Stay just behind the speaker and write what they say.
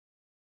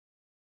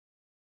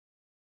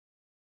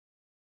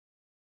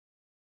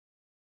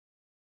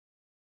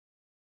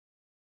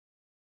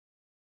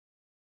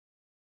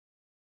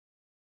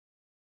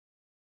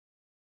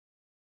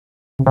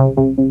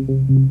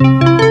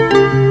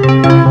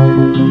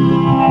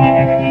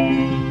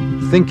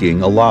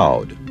Thinking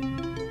Aloud.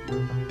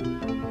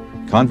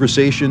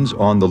 Conversations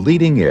on the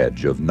leading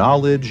edge of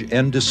knowledge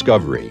and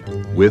discovery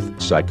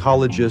with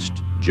psychologist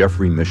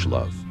Jeffrey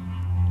Mishlove.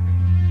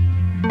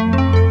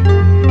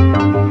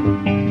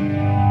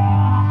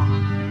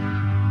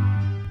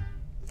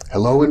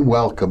 Hello and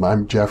welcome.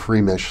 I'm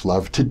Jeffrey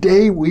Mishlove.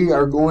 Today we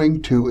are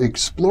going to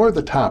explore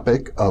the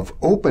topic of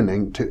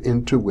opening to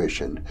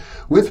intuition.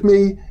 With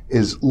me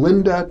is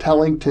Linda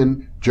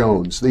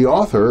Tellington-Jones, the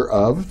author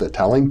of the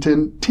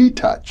Tellington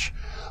TTouch.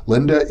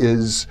 Linda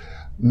is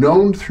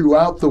known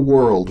throughout the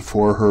world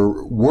for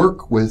her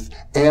work with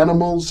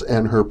animals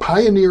and her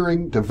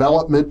pioneering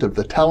development of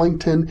the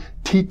Tellington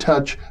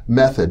TTouch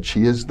method.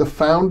 She is the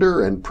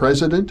founder and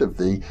president of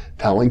the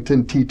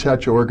Tellington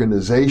TTouch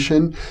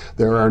organization.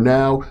 There are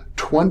now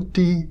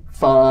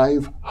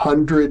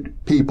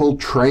 2,500 people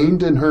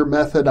trained in her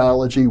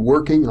methodology,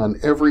 working on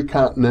every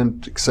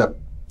continent except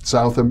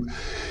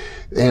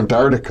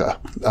Antarctica,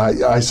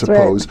 I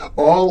suppose, right,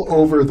 all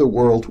over the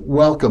world.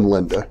 Welcome,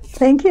 Linda.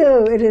 Thank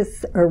you. It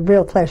is a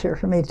real pleasure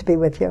for me to be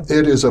with you.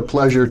 It is a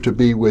pleasure to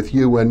be with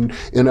you. And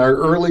in our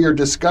earlier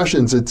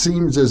discussions, it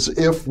seems as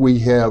if we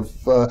have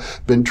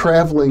been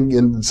traveling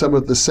in some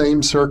of the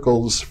same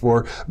circles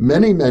for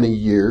many, many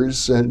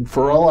years. And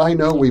for all I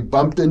know, we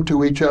bumped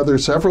into each other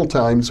several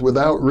times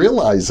without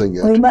realizing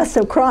it. We must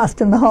have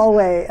crossed in the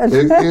hallway.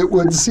 It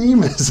would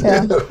seem as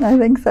if. I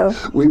think so.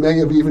 We may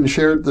have even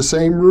shared the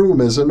same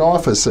room as an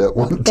office at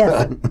one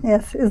time.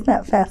 Yes, isn't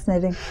that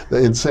fascinating?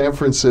 In San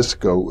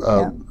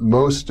Francisco,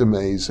 most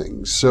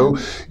amazing. So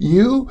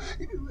you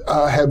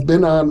have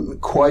been on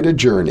quite a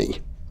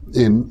journey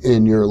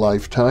in your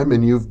lifetime,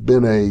 and you've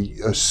been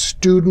a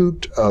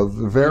student of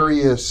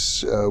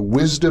various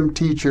wisdom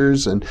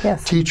teachers and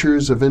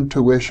teachers of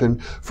intuition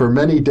for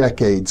many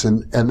decades,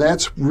 and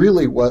that's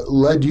really what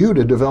led you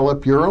to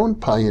develop your own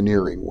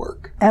pioneering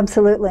work.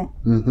 Absolutely.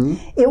 Mm-hmm.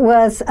 It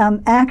was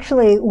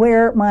actually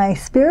where my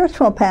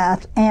spiritual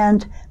path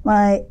and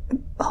my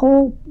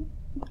whole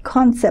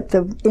concept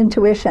of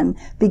intuition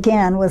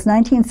began was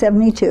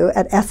 1972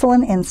 at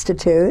Esalen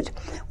Institute,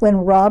 when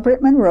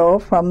Robert Monroe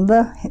from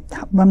the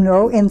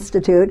Monroe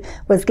Institute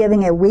was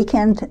giving a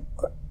weekend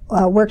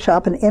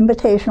workshop, an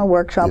invitational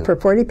workshop for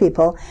 40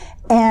 people,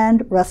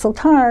 and Russell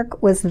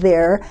Tark was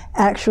there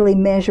actually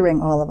measuring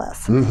all of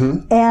us.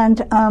 Mm-hmm.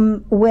 And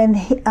when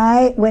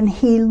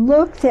he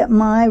looked at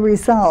my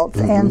results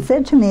and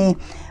said to me,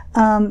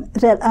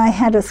 that I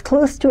had as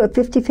close to a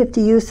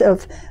 50-50 use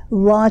of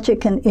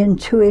logic and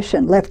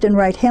intuition, left and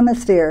right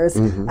hemispheres,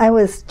 I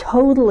was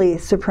totally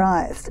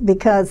surprised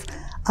because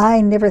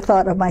I never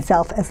thought of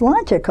myself as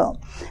logical.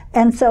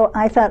 And so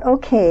I thought,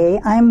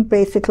 okay, I'm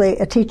basically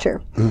a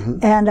teacher.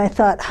 And I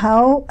thought,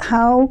 how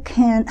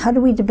do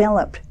we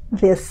develop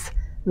this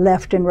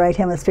left and right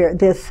hemisphere,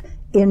 this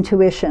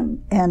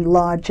intuition and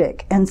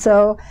logic? And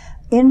so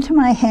into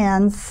my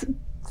hands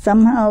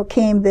somehow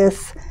came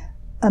this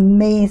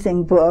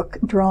amazing book,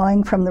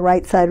 Drawing from the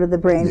Right Side of the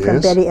Brain, from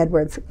Betty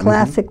Edwards,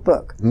 classic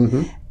book.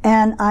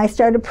 And I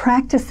started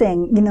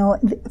practicing,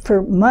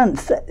 for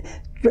months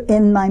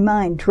in my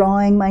mind,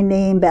 drawing my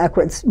name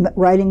backwards,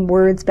 writing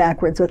words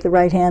backwards with the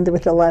right hand and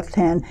with the left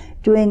hand,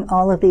 doing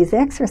all of these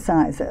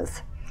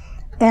exercises.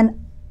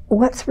 And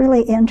what's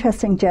really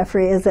interesting,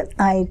 Jeffrey, is that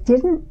I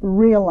didn't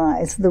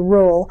realize the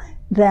role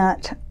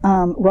that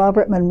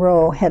Robert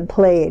Monroe had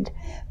played,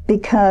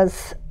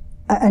 because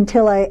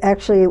until I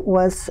actually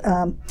was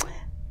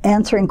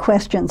answering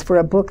questions for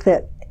a book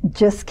that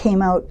just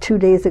came out 2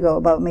 days ago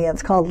about me.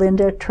 It's called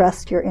Linda,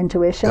 Trust Your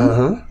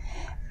Intuition.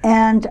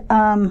 And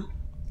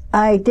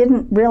I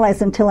didn't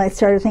realize until I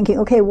started thinking,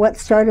 okay, what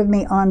started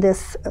me on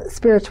this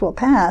spiritual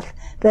path,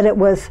 that it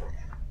was,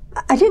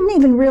 I didn't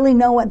even really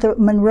know what the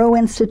Monroe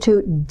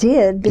Institute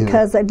did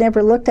because I'd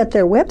never looked at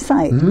their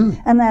website.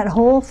 And that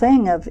whole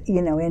thing of,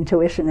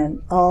 intuition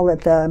and all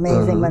that the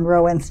amazing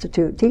Monroe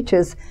Institute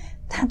teaches,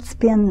 that's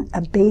been a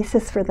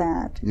basis for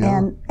that,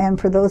 and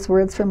for those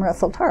words from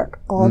Russell Tark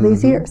all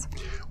these years.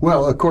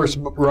 Well, of course,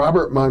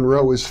 Robert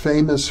Monroe is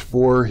famous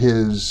for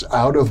his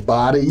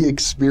out-of-body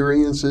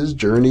experiences,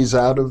 journeys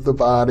out of the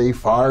body,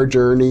 far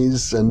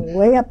journeys, and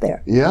way up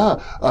there.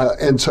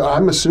 And so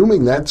I'm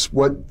assuming that's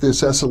what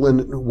this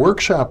Esalen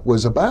workshop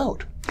was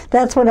about.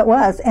 That's what it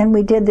was, and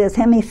we did this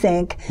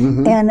hemisync,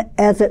 and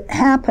as it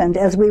happened,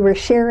 as we were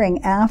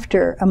sharing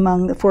after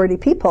among the 40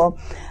 people,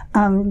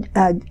 Joan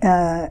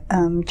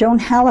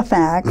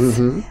Halifax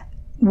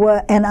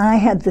and I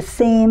had the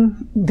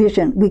same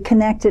vision. We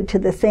connected to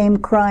the same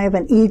cry of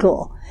an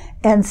eagle.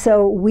 And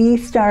so we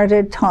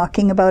started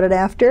talking about it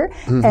after,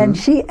 and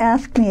she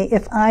asked me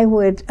if I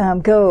would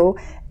go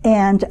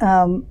and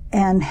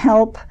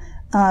help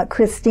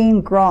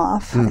Christine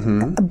Groff,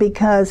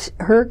 because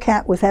her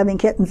cat was having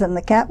kittens and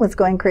the cat was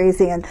going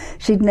crazy and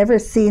she'd never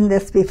seen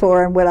this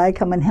before, and would I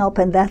come and help?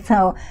 And that's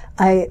how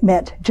I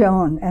met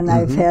Joan, and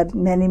I've had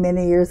many,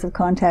 many years of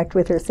contact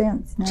with her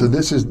since. So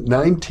this is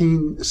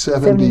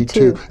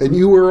 1972. And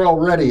you were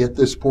already at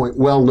this point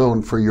well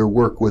known for your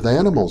work with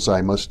animals,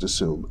 I must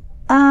assume.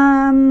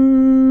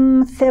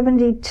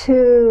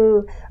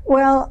 72.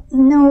 Well,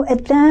 no,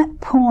 at that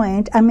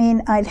point, I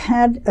mean, I'd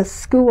had a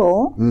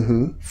school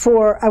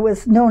I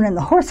was known in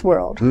the horse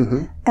world,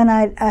 and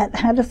I'd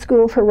had a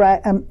school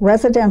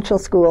residential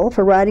school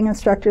for riding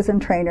instructors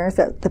and trainers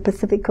at the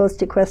Pacific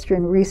Coast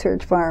Equestrian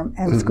Research Farm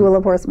and School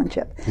of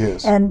Horsemanship.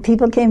 Yes. And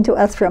people came to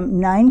us from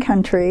 9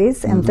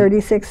 countries and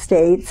 36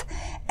 states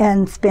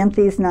and spent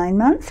these 9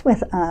 months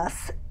with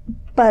us.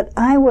 But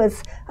I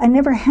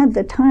never had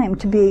the time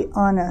to be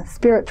on a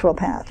spiritual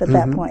path at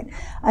that point.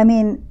 I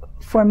mean,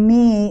 for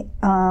me,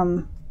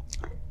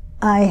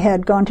 I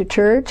had gone to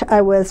church.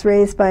 I was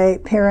raised by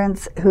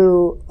parents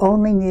who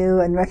only knew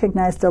and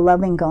recognized a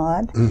loving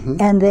God,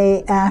 and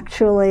they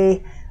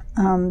actually,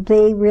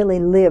 they really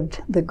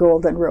lived the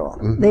golden rule.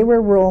 They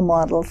were role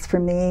models for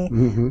me.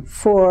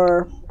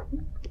 For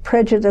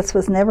prejudice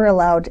was never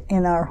allowed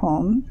in our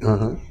home.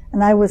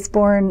 And I was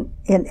born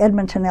in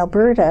Edmonton,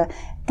 Alberta,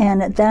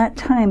 and at that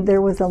time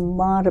there was a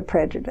lot of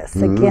prejudice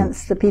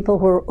against the people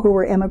who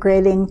were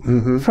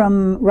immigrating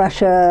from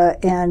Russia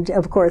and,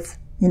 of course,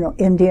 you know,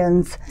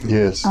 Indians.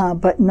 Yes.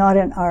 But not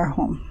in our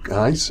home.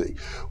 I see.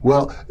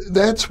 Well,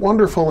 that's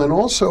wonderful. And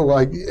also,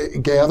 I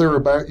gather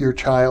about your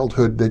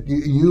childhood that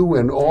you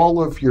and all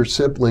of your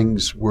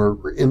siblings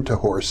were into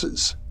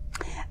horses.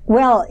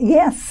 Well,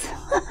 yes.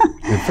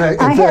 In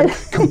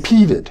fact,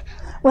 competed.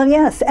 Well,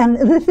 yes, and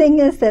the thing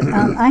is that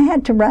I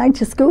had to ride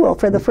to school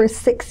for the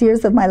first 6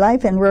 years of my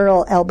life in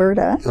rural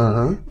Alberta.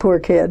 Poor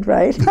kid,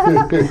 right?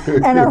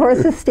 And our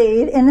horses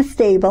stayed in a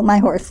stable. My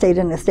horse stayed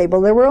in a stable.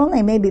 There were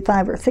only maybe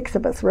 5 or 6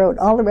 of us rode.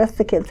 All the rest of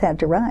the kids had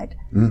to ride.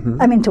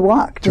 I mean, to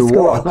walk to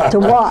school. To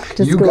walk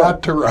to you school. You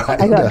got to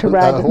ride. I got to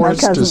ride with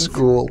horse my cousins. to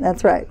school.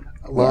 That's right.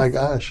 My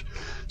gosh.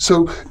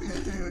 So,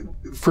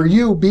 for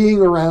you,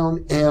 being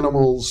around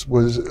animals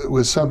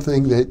was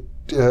something that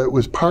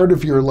was part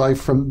of your life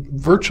from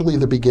virtually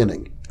the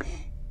beginning.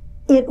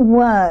 It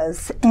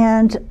was,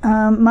 and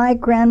my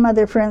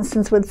grandmother, for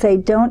instance, would say,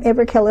 "Don't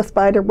ever kill a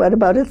spider. What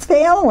about its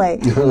family?"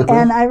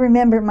 And I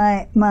remember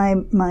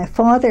my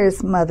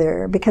father's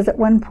mother, because at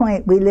one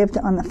point we lived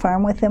on the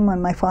farm with him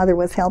when my father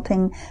was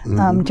helping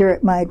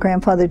my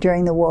grandfather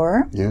during the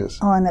war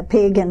on a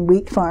pig and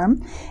wheat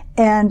farm.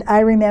 And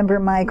I remember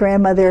my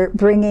grandmother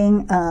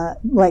bringing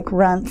like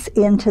runts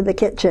into the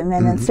kitchen,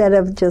 and instead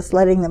of just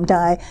letting them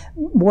die,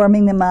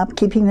 warming them up,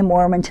 keeping them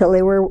warm until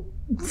they were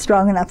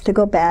strong enough to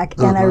go back.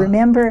 And I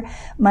remember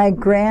my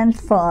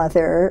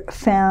grandfather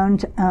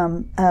found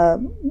a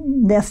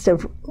nest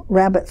of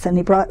rabbits, and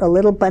he brought a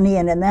little bunny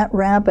in, and that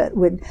rabbit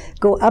would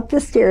go up the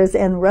stairs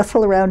and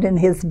rustle around in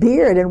his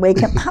beard and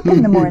wake him up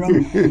in the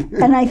morning.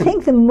 And I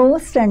think the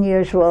most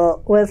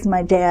unusual was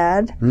my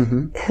dad,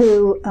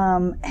 who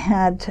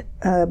had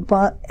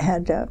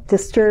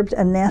disturbed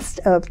a nest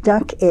of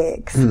duck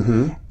eggs.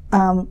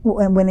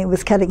 When he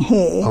was cutting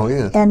hay.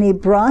 And he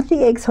brought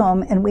the eggs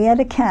home, and we had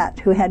a cat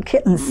who had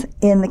kittens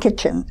in the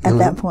kitchen at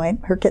that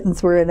point. Her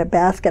kittens were in a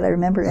basket, I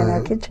remember, in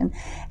our kitchen.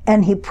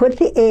 And he put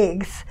the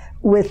eggs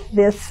with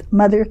this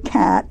mother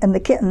cat and the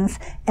kittens,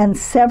 and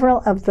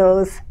several of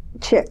those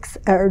chicks,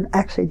 or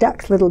actually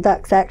ducks, little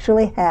ducks,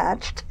 actually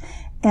hatched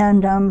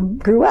and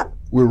grew up.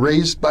 Were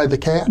raised by the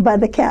cat? By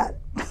the cat.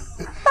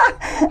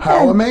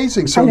 How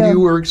amazing. So you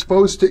were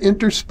exposed to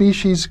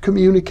interspecies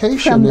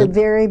communication. From the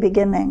very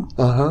beginning.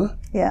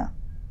 Yeah.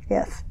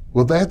 Yes.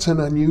 Well, that's an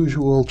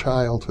unusual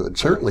childhood,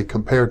 certainly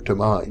compared to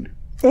mine.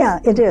 Yeah,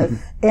 it is.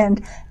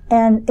 and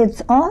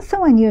it's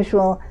also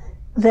unusual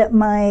that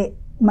my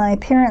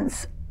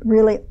parents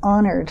really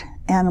honored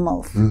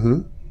animals.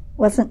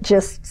 Wasn't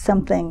just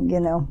something, you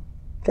know,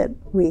 that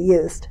we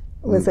used.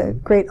 It was a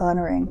great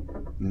honoring,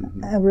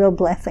 a real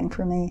blessing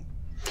for me.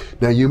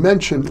 Now, you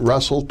mentioned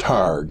Russell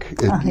Targ,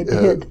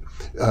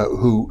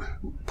 who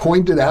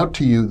pointed out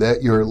to you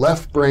that your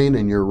left brain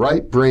and your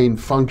right brain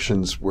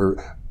functions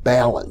were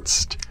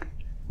balanced,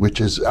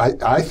 which is,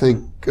 I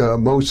think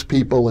most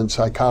people in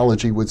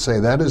psychology would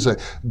say that is a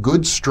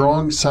good,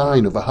 strong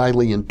sign of a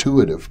highly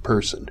intuitive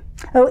person.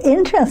 Oh,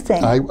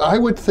 interesting. I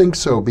would think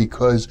so,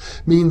 because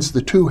it means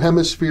the two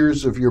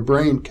hemispheres of your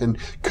brain can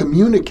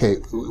communicate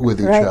with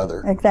each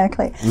other.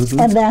 Exactly.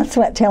 And that's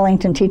what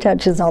Tellington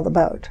TTouch is all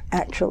about,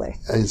 actually.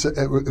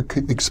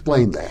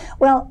 Explain that.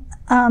 Well,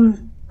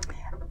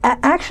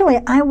 actually,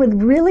 I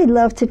would really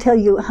love to tell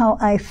you how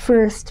I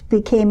first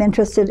became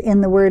interested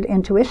in the word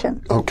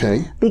intuition.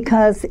 Okay.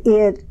 Because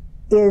it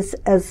is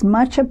as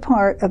much a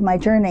part of my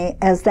journey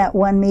as that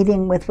one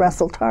meeting with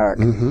Russell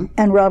Targ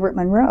and Robert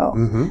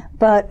Monroe.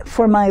 But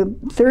for my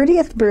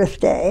 30th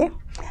birthday,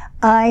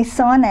 I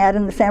saw an ad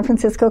in the San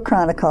Francisco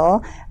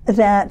Chronicle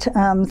that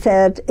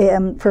said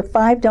for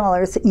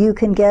 $5 you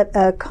can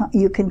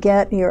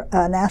get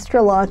an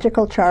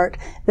astrological chart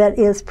that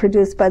is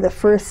produced by the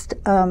first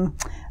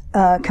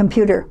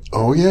computer.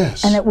 Oh,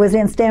 yes. And it was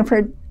in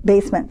Stanford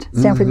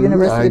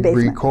University basement. I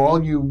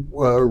recall you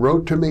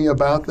wrote to me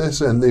about this,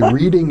 and the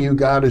reading you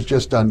got is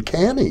just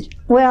uncanny.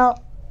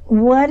 Well,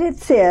 what it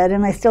said,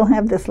 and I still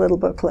have this little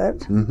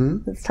booklet,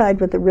 it's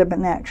tied with a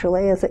ribbon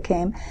actually as it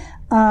came,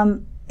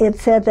 it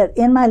said that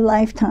in my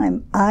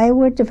lifetime, I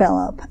would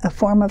develop a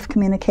form of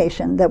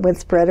communication that would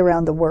spread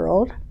around the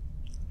world.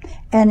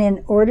 And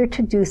in order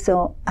to do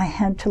so, I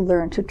had to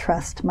learn to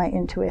trust my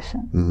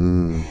intuition.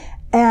 Mm-hmm.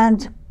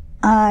 And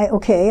I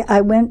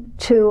went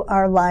to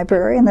our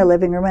library in the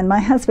living room, and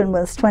my husband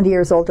was 20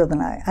 years older than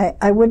I.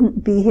 I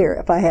wouldn't be here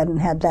if I hadn't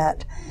had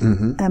that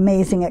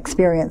amazing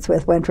experience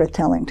with Wentworth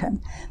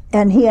Tellington.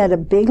 And he had a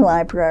big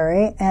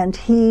library, and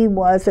he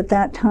was at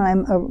that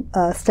time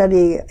a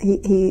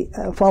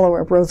follower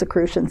of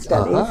Rosicrucian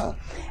studies. Uh-huh.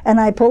 And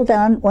I pulled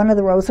down one of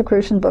the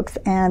Rosicrucian books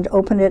and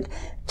opened it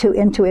to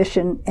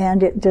intuition,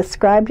 and it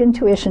described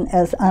intuition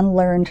as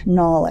unlearned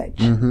knowledge.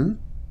 Mm-hmm.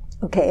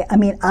 Okay, I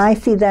mean, I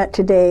see that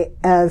today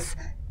as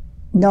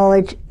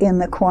knowledge in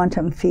the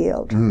quantum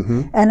field.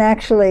 Mm-hmm. And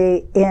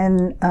actually,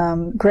 in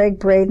Greg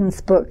Braden's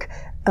book,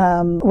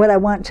 I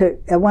want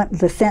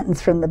the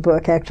sentence from the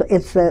book, actually.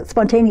 It's the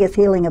Spontaneous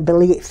Healing of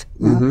Belief.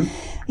 Mm-hmm.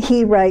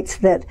 He writes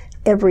that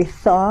every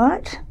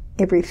thought,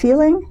 every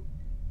feeling,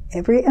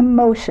 every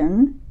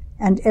emotion,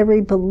 and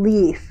every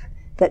belief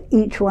that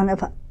each one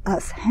of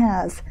us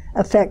has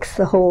affects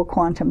the whole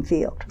quantum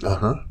field.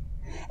 Uh-huh.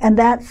 And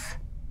that's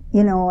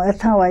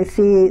how I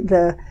see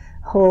the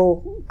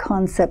whole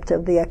concept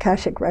of the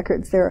Akashic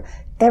records.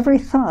 Every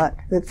thought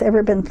that's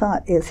ever been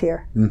thought is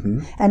here.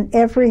 Mm-hmm. And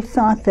every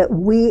thought that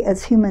we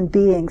as human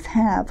beings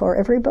have, or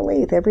every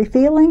belief, every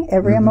feeling,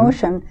 every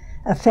emotion,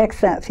 affects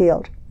that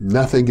field.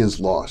 Nothing is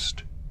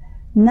lost.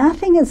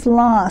 Nothing is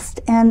lost.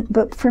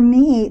 But for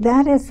me,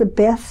 that is the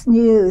best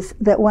news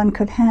that one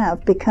could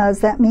have,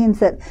 because that means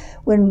that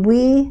when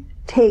we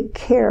take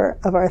care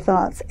of our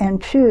thoughts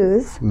and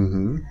choose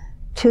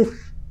to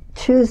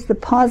choose the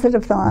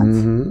positive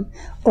thoughts,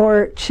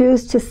 or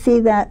choose to see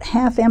that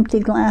half-empty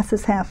glass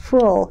as half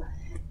full,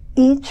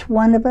 each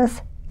one of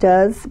us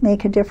does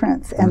make a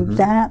difference. And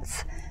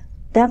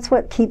that's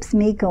what keeps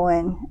me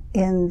going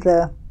in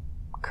the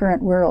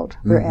current world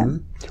we're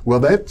in. Well,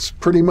 that's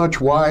pretty much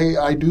why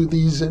I do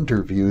these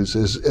interviews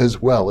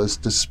as well, is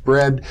to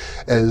spread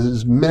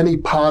as many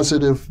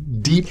positive,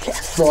 deep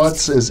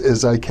thoughts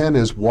as I can,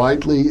 as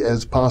widely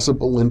as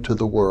possible into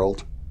the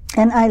world.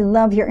 And I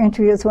love your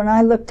interviews. When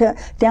I looked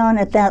down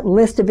at that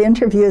list of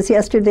interviews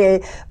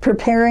yesterday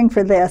preparing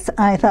for this,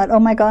 I thought, oh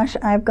my gosh,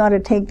 I've got to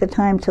take the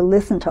time to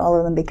listen to all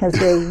of them, because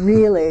they're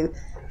really,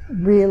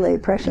 really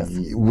precious.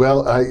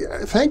 Well, I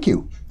thank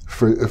you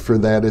for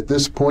that. At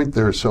this point,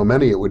 there are so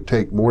many, it would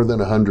take more than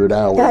 100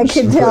 hours. I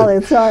can tell.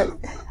 It's hard.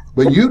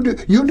 But you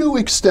do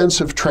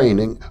extensive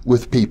training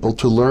with people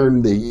to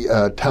learn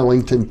the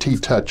Tellington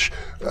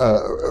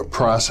TTouch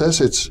process.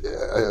 It's,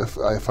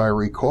 if I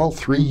recall,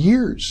 3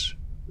 years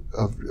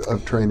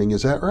of training.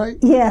 Is that right?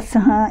 Yes.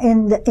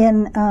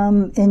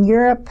 In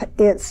Europe,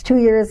 it's 2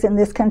 years. In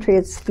this country,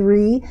 it's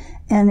 3.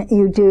 And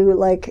you do,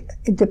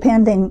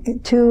 depending,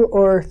 2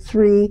 or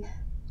 3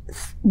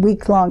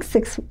 week-long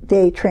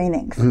 6-day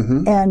trainings.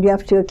 And you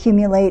have to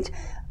accumulate.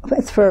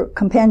 It's for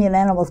companion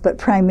animals, but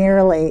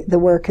primarily the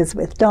work is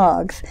with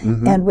dogs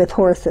and with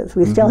horses.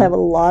 We still have a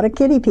lot of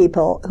kitty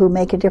people who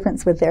make a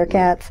difference with their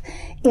cats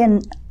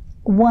in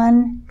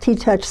one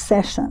TTouch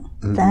session.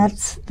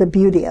 That's the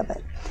beauty of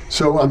it.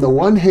 So on the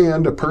one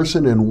hand, a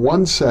person in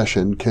one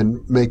session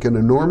can make an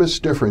enormous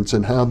difference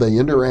in how they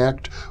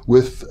interact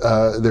with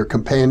their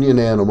companion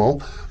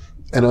animal.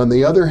 And on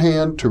the other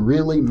hand, to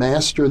really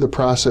master the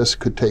process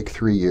could take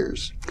 3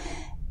 years.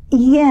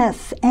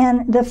 Yes,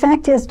 and the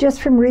fact is, just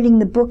from reading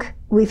the book,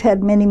 we've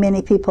had many,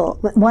 many people,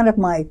 one of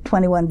my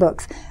 21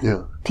 books,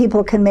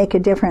 people can make a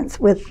difference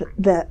with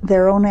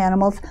their own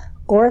animals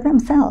or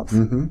themselves.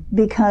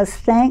 Because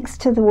thanks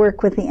to the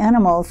work with the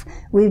animals,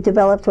 we've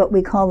developed what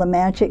we call the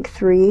Magic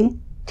 3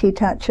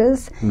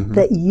 TTouches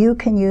that you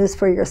can use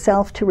for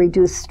yourself to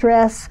reduce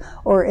stress,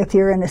 or if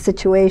you're in a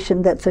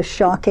situation that's a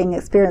shocking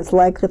experience,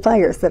 like the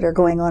fires that are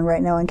going on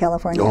right now in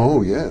California.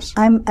 Oh, yes.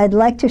 I'd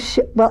like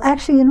to well,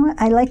 actually, you know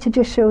what? I'd like to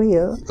just show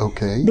you.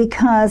 Okay.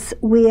 Because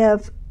we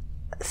have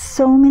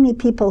so many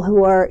people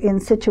who are in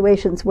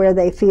situations where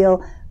they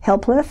feel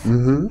helpless,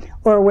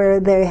 or where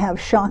they have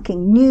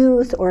shocking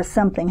news, or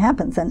something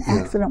happens, an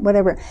accident,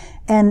 whatever.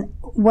 And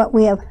what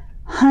we have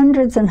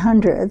hundreds and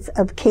hundreds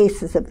of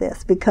cases of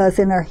this, because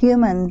in our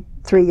human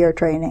 3-year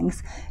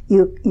trainings,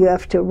 you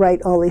have to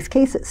write all these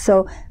cases.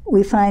 So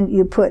we find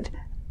you put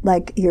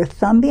your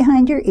thumb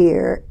behind your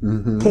ear,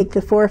 take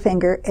the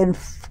forefinger and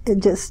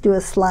just do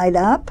a slide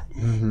up,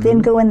 then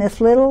go in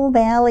this little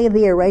valley of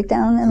the ear right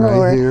down in the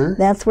lower. Here.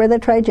 That's where the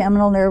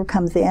trigeminal nerve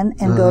comes in,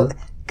 and go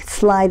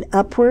slide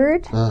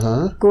upward,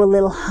 go a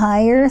little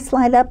higher,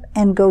 slide up,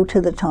 and go to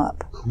the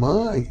top.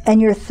 My.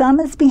 And your thumb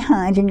is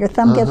behind, and your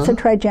thumb gets the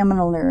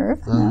trigeminal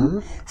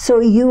nerve. So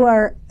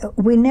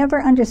we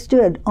never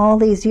understood all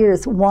these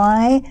years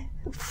why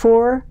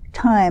 4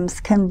 times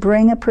can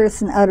bring a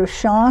person out of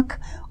shock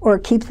or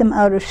keep them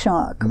out of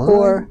shock. My.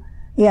 Or,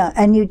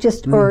 and you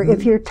just, or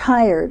if you're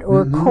tired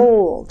or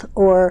cold,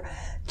 or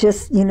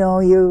just,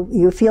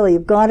 you feel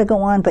you've got to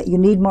go on, but you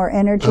need more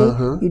energy,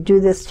 you do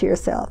this to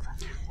yourself.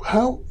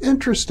 How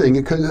interesting,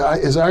 because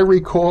as I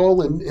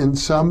recall, in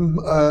some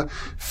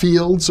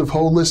fields of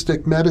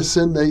holistic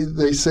medicine,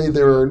 they say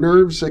there are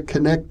nerves that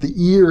connect the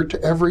ear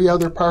to every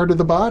other part of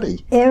the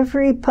body.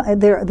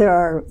 There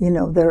are, you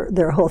know,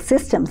 there are whole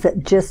systems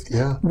that just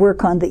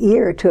work on the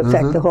ear to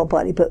affect the whole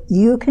body, but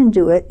you can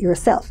do it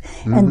yourself.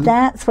 And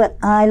that's what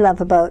I love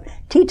about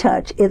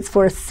TTouch. It's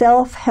for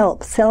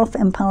self-help,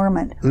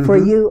 self-empowerment for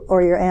you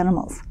or your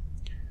animals.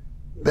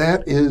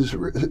 That is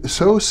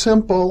so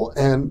simple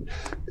and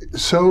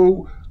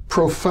so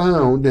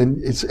profound,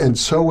 and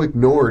so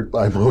ignored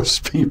by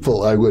most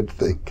people, I would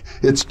think.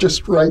 It's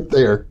just right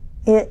there.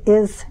 It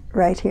is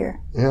right here.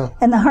 Yeah.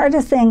 And the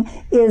hardest thing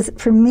is,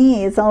 for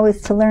me, is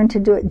always to learn to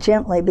do it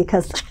gently,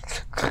 because,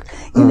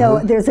 you know,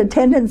 there's a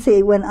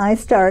tendency when I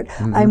start,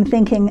 I'm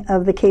thinking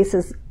of the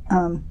cases,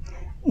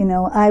 you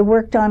know, I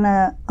worked on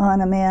a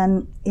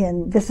man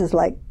this is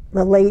like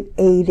the late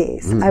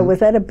 80s. I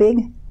was at a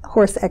big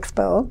horse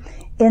expo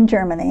in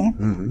Germany,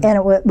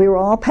 and we were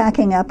all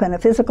packing up, and a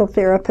physical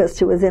therapist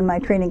who was in my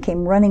training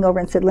came running over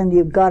and said, Linda,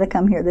 you've got to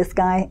come here. This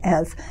guy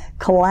has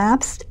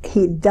collapsed.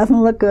 He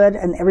doesn't look good,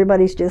 and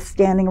everybody's just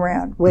standing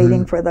around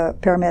waiting for the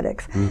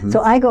paramedics. So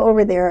I go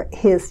over there.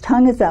 His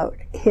tongue is out.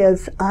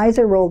 His eyes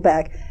are rolled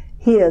back.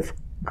 He is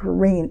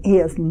green. He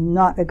is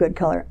not a good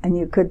color, and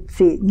you could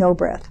see no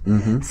breath.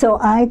 So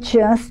I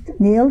just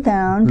kneeled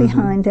down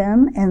behind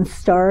him and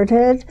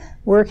started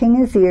working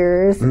his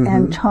ears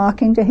and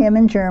talking to him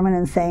in German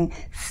and saying,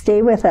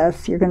 stay with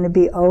us, you're going to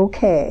be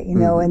okay, you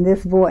know, in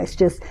this voice,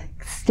 just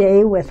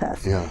stay with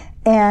us.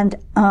 And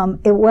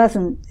it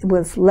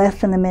was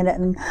less than a minute,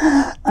 and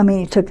I mean,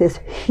 he took this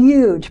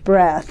huge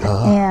breath,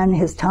 and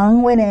his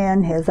tongue went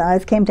in, his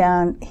eyes came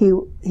down, he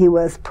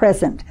was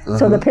present.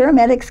 So the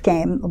paramedics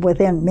came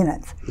within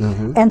minutes.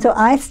 And so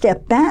I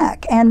stepped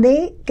back, and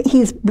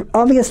he's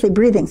obviously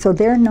breathing, so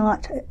they're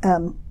not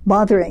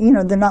bothering, you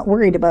know, they're not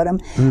worried about him.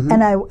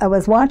 And I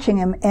was watching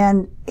him,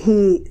 and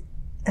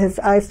his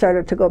eyes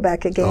started to go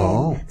back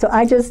again. So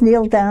I just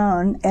kneeled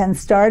down and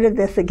started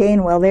this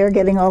again while they were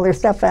getting all their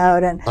stuff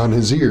out. And on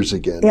his ears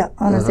again. Yeah,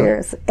 on his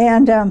ears.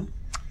 And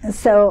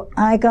so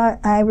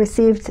I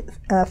received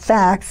a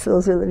fax,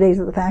 those are the days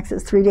of the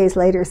faxes, 3 days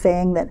later,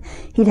 saying that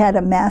he'd had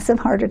a massive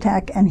heart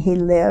attack and he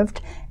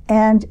lived.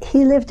 And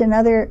he lived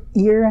another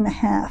year and a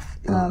half.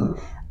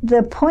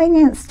 The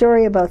poignant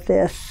story about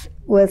this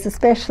was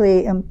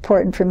especially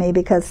important for me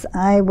because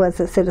I was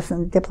a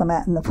citizen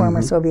diplomat in the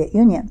former Soviet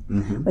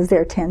Union, was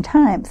there 10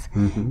 times.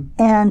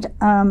 And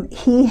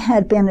he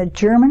had been a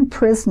German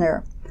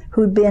prisoner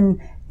who'd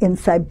been in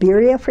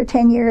Siberia for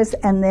 10 years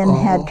and then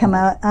had come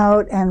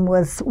out and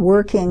was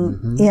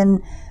working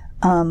in,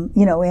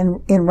 you know,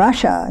 in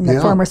Russia, in the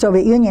former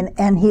Soviet Union,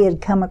 and he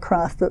had come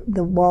across,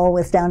 the wall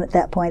was down at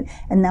that point,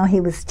 and now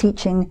he was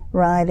teaching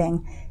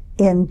riding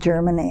in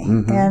Germany.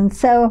 And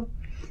so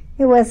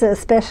it was a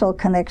special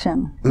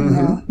connection, you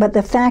know. But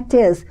the fact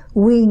is,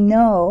 we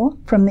know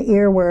from the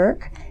ear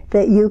work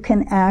that you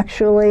can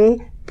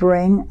actually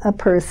bring a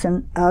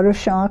person out of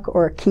shock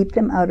or keep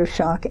them out of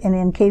shock. And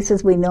in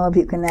cases we know of,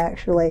 you can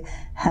actually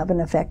have an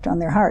effect on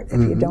their heart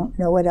if you don't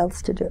know what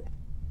else to do.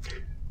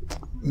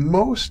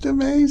 Most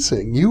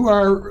amazing. You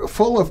are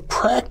full of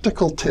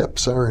practical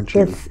tips, aren't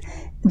you?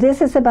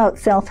 This is about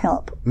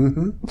self-help.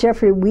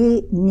 Jeffrey,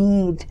 we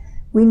need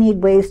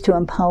ways to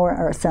empower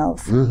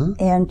ourselves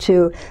and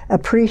to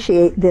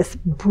appreciate this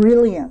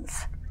brilliant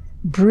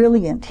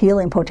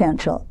healing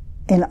potential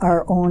in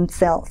our own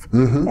self.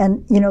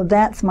 And, you know,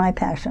 that's my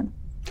passion.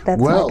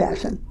 That's my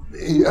passion.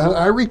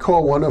 I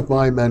recall one of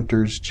my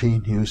mentors,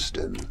 Gene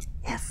Houston,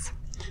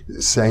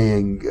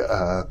 saying,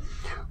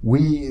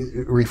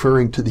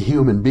 referring to the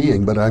human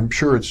being, but I'm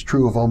sure it's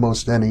true of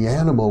almost any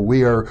animal,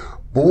 we are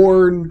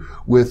born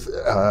with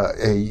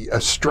a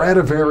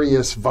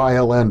Stradivarius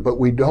violin, but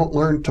we don't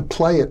learn to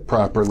play it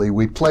properly.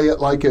 We play it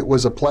like it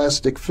was a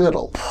plastic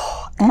fiddle.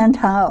 And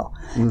how?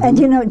 And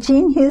you know,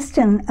 Gene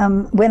Houston,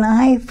 when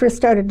I first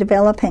started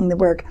developing the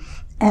work,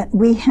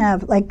 we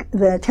have, like,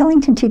 the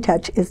Tellington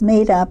TTouch is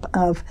made up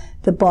of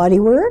the body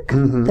work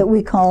that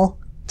we call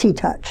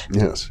TTouch.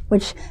 Yes.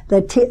 Which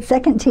the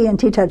second T in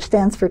TTouch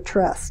stands for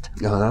trust.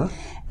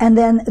 And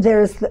then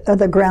there's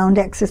the ground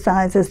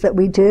exercises that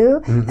we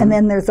do, and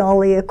then there's all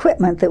the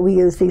equipment that we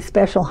use, these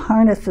special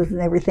harnesses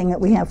and everything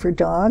that we have for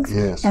dogs,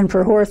 and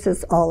for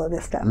horses, all of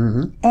this stuff.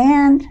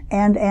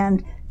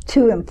 And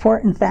two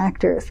important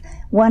factors.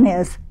 One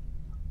is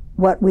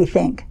what we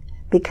think,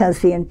 because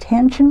the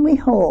intention we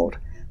hold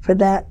for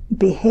that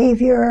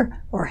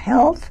behavior or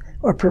health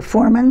or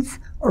performance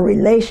or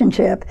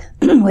relationship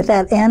with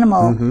that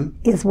animal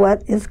is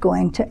what is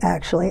going to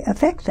actually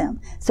affect them.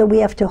 So we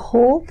have to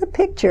hold the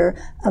picture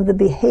of the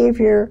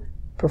behavior,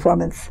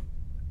 performance,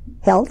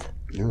 health,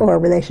 or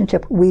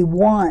relationship we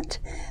want,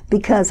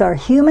 because our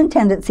human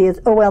tendency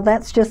is, oh, well,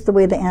 that's just the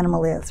way the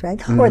animal is,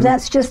 right? Or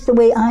that's just the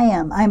way I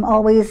am. I'm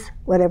always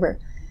whatever.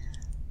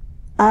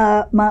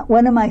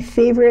 One of my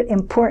favorite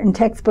important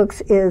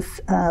textbooks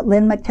is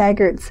Lynn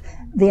McTaggart's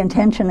The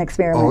Intention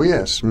Experiment. Oh,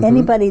 yes.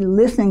 Anybody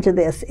listening to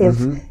this,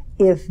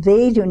 if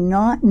they do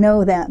not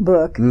know that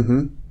book,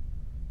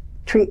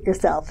 treat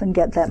yourself and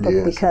get that book,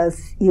 Yes.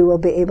 because you will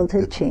be able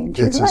to change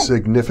your It's life. a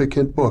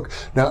significant book.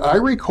 Now, I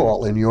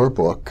recall in your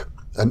book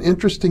an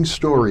interesting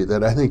story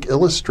that I think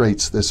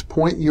illustrates this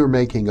point you're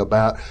making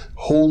about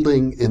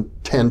holding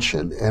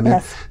intention. And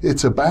Yes.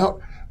 it's about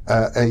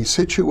a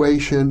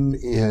situation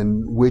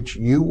in which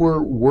you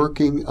were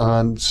working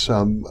on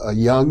some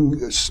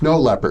young snow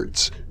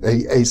leopards,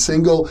 a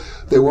single,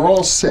 they were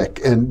all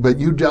sick, but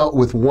you dealt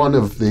with one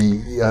of the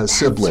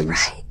siblings.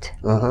 Right.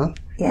 Uh-huh.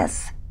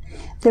 Yes.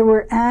 There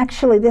were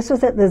actually, this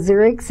was at the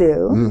Zurich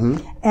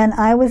Zoo, and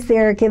I was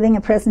there giving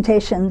a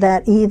presentation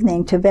that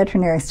evening to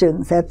veterinary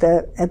students at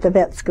the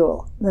vet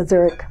school, the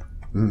Zurich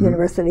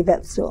University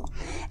Vet School.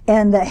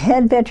 And the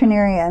head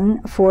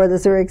veterinarian for the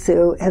Zurich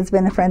Zoo has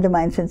been a friend of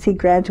mine since he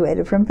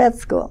graduated from vet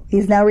school.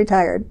 He's now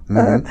retired.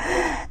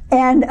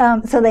 And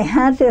so they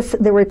had this,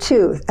 there were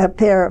a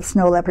pair of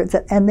snow leopards,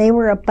 and they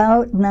were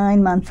about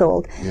 9 months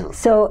old. Yeah.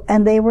 So,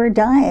 and they were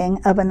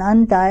dying of an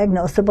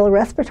undiagnosable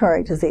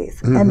respiratory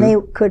disease. And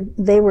Ewald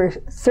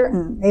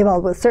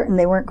was certain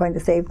they weren't going to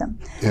save them.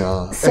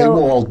 Yeah. So,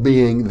 Ewald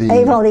being the...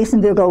 Ewald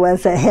Isenbugel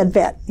was a head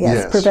vet,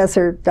 yes.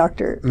 Professor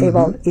Dr.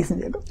 Ewald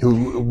Isenbugel.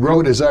 Who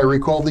wrote, as I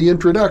recall, the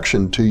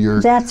introduction to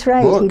your That's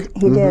right, book.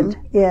 he did,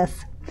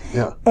 yes.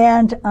 Yeah.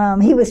 And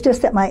he was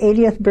just at my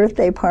 80th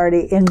birthday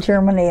party in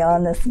Germany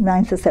on the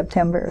 9th of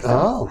September.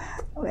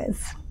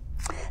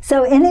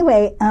 So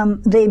anyway,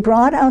 they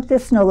brought out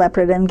this snow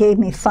leopard and gave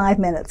me 5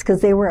 minutes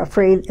because they were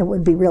afraid it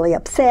would be really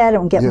upset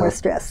and get more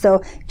stressed.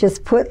 So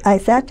I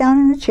sat down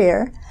in a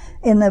chair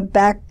in the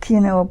back,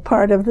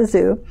 part of the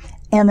zoo,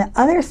 and the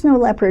other snow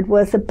leopard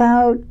was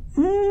about,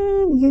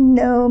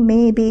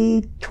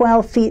 maybe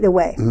 12 feet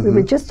away. We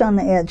were just on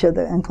the edge of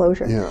the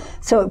enclosure. Yeah.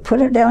 So put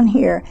it down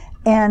here.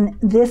 And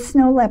this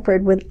snow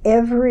leopard, with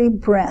every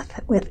breath,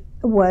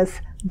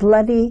 was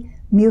bloody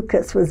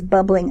mucus was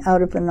bubbling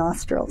out of the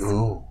nostrils.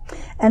 Oh.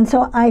 And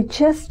so I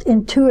just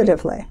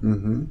intuitively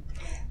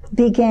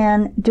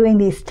began doing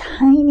these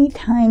tiny,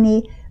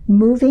 tiny,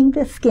 moving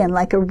the skin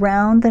like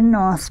around the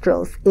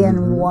nostrils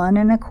in 1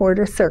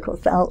 1/4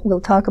 circles.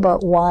 We'll talk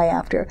about why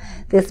after.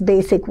 This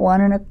basic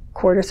 1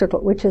 1/4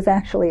 circle, which is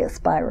actually a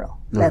spiral.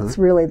 That's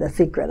really the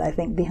secret, I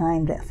think,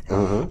 behind this.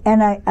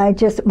 And I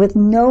just, with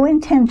no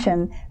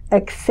intention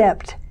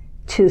except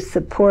to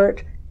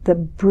support the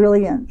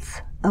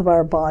brilliance of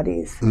our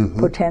body's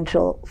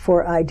potential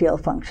for ideal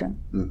function.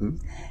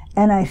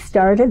 And I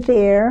started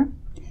there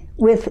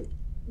with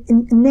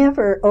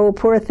never, oh,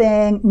 poor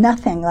thing,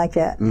 nothing like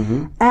that.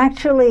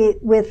 Actually,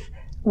 with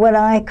what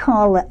I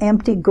call an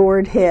empty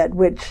gourd head,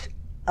 which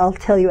I'll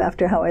tell you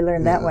after how I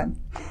learned that one.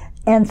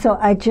 And so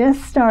I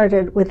just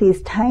started with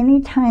these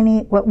tiny,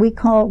 tiny, what we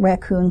call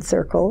raccoon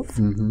circles,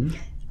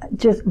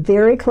 just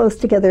very close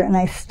together. And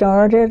I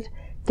started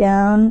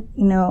down,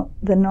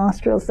 the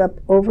nostrils up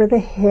over the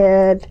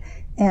head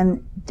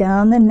and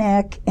down the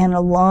neck and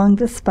along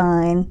the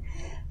spine,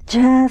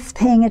 just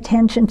paying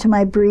attention to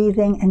my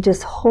breathing and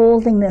just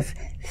holding this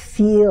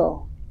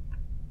feel.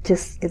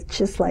 It's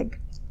just like,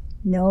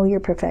 know your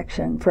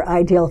perfection for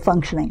ideal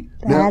functioning.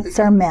 That's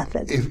our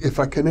method. If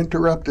I can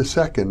interrupt a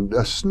second,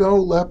 a snow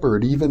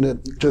leopard, even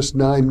at just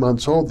 9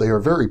 months old, they are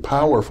very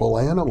powerful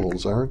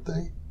animals, aren't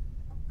they?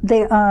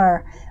 They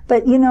are.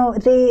 But,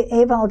 Ewald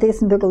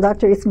Isenbugel,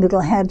 Dr.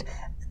 Isenbugel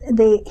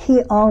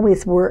he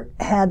always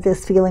had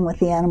this feeling with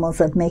the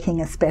animals of making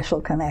a special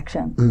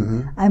connection.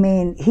 I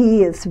mean,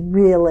 he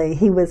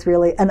was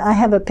really, and I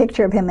have a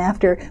picture of him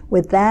after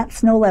with that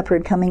snow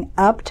leopard coming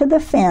up to the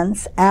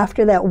fence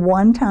after that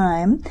one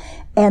time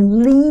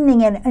and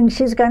leaning in, and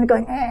she's going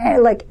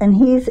and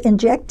he's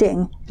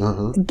injecting,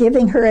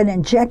 giving her an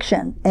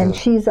injection, and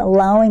she's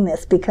allowing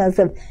this because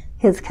of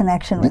his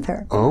connection with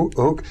her. Oh,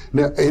 okay.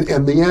 Now,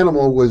 and the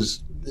animal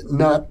was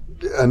not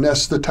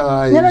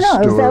anesthetized?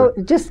 No. It was out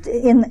just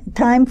in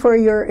time for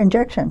your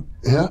injection.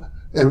 Yeah.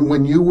 And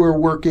when you were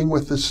working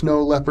with the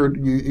snow leopard,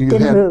 you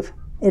didn't move.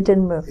 It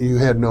didn't move. You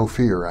had no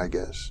fear, I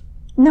guess.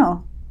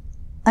 No.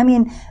 I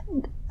mean,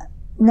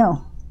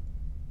 no.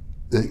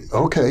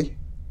 Okay.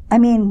 I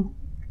mean,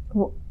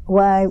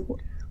 why?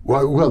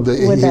 Well,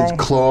 its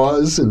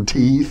claws and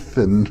teeth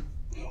and...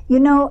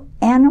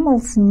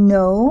 Animals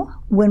know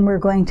when we're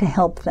going to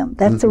help them.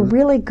 That's a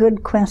really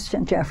good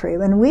question, Jeffrey.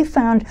 And we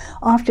found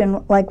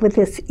often, like with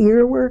this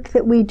ear work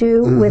that we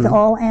do with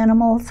all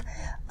animals,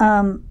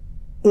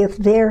 if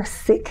they're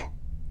sick,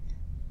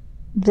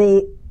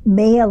 they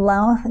may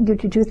allow you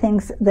to do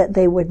things that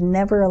they would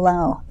never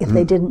allow if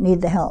they didn't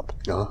need the help.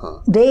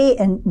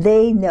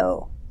 They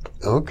know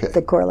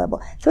the core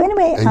level. So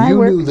anyway, and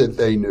you knew that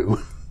they knew.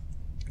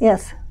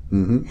 Yes.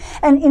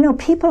 And,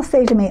 people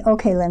say to me,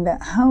 okay, Linda,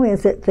 how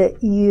is it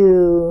that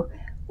you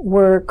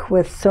work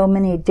with so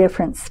many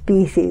different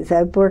species?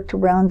 I've worked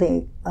around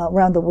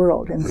the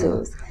world in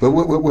zoos. But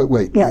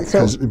wait. Yeah,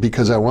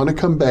 because I want to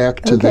come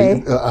back to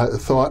the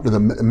thought, the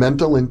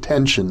mental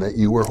intention that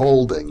you were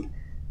holding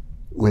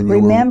when you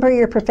remember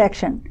your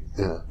perfection.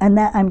 Yeah. And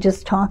that I'm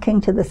just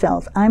talking to the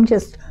cells. I'm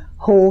just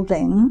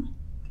holding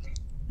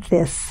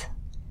this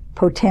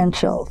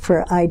potential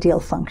for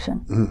ideal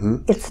function. Mm-hmm.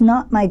 It's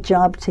not my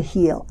job to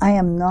heal. I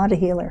am not a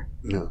healer.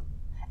 No.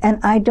 And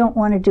I don't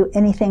want to do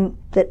anything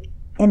that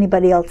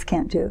anybody else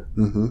can't do.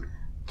 Mm-hmm.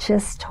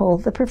 Just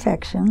hold the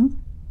perfection,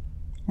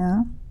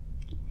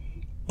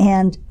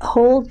 and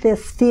hold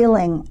this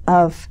feeling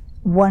of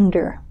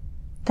wonder.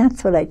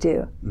 That's what I do.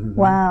 Mm-hmm.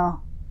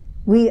 Wow,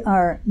 we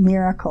are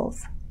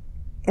miracles.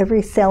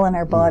 Every cell in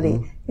our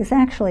body is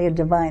actually a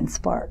divine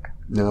spark.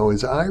 Now,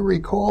 as I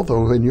recall,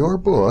 though, in your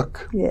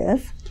book,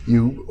 Yes.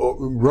 you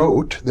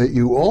wrote that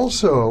you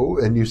also,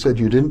 and you said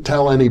you didn't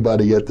tell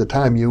anybody at the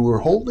time, you were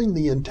holding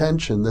the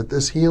intention that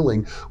this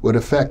healing would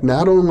affect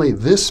not only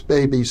this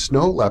baby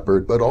snow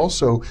leopard, but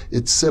also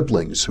its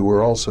siblings who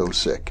were also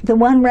sick. The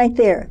one right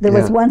there, there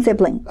was one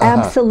sibling.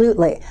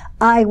 Absolutely.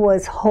 I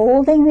was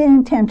holding the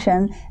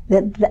intention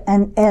that,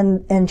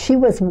 and she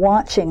was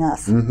watching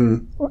us,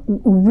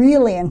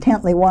 really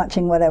intently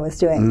watching what I was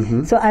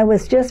doing. So I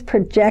was just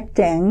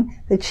projecting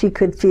that she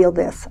could feel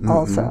this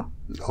also.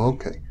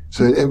 Okay.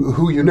 So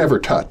who you never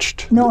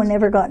touched? No,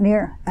 never got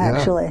near,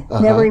 actually.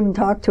 Never even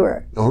talked to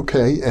her.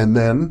 Okay, and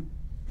then?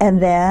 And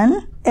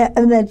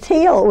the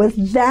tail was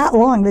that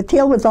long. The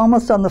tail was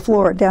almost on the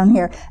floor down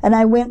here. And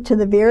I went to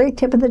the very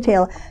tip of the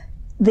tail.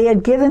 They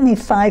had given me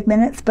 5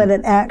 minutes, but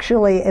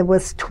it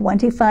was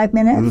 25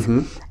 minutes.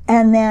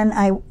 And then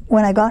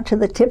when I got to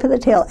the tip of the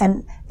tail,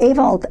 and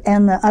Evald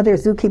and the other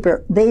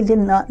zookeeper, they did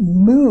not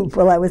move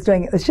while I was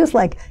doing it. It was just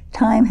like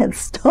time had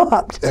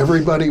stopped.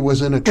 Everybody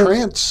was in a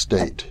trance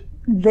state.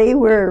 They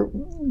were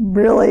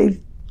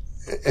really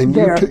And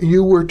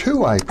you were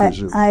too, I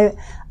presume.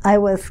 I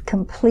was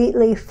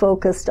completely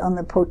focused on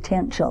the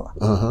potential.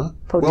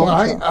 Well,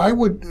 I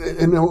would,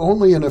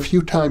 only in a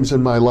few times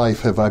in my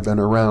life have I been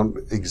around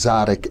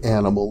exotic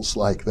animals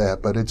like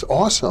that, but it's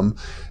awesome.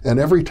 And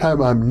every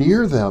time I'm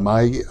near them,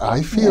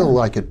 I feel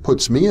like it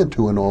puts me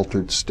into an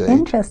altered state.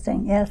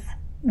 Interesting, yes.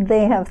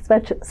 They have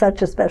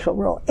such a special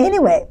role.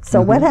 Anyway,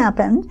 so what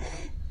happened?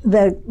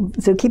 The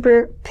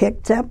zookeeper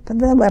picked up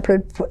the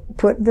leopard,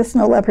 put the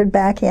snow leopard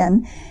back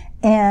in,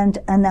 and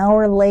an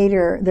hour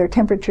later, their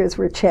temperatures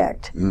were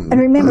checked. And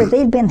remember,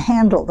 they'd been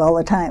handled all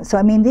the time. So,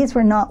 I mean, these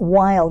were not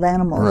wild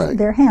animals. Right.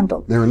 They're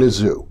handled. They're in a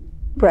zoo.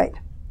 Right.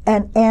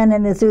 And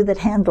in a zoo that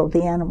handled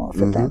the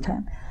animals at that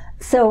time.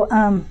 So,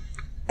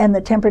 and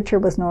the temperature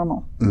was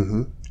normal.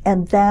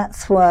 And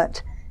that's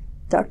what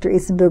Dr.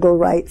 Isenbugel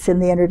writes in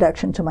the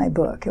introduction to my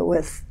book. It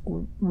was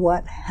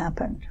what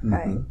happened,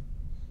 right?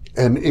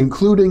 And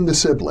including the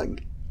sibling.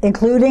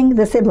 Including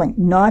the sibling,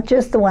 not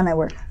just the one I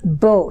worked.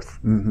 Both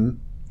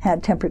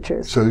had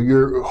temperatures. So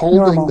you're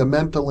holding normal. the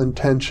mental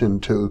intention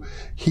to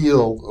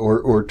heal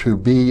or to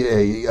be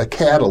a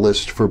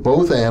catalyst for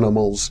both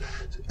animals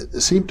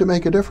seemed to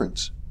make a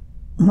difference.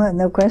 Well,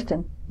 no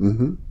question.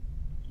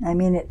 I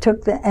mean, it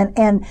took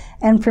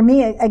and for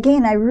me,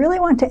 again, I really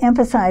want to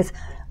emphasize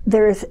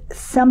there's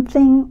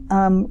something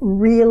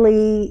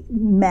really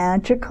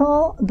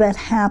magical that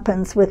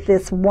happens with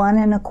this 1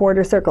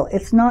 1/4 circle.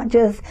 It's not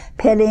just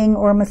petting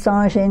or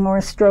massaging or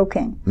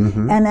stroking.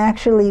 And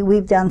actually,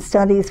 we've done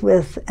studies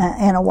with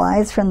Anna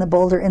Wise from the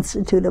Boulder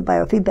Institute of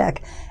Biofeedback,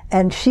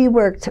 and she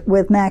worked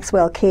with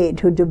Maxwell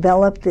Cade, who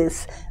developed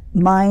this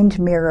mind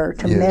mirror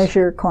to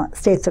measure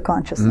states of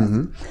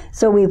consciousness.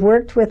 So we've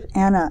worked with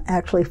Anna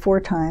actually 4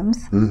 times.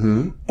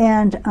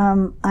 And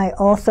I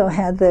also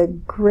had the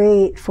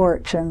great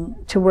fortune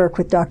to work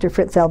with Dr.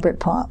 Fritz Albert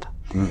Popp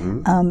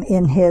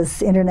in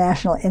his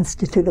International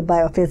Institute of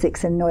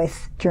Biophysics in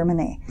Neuss,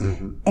 Germany.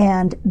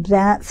 And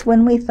that's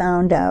when we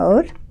found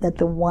out that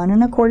the 1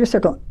 1/4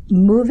 circle,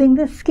 moving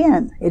the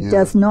skin, it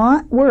does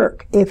not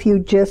work if you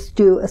just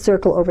do a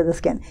circle over the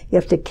skin. You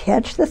have to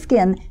catch the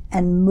skin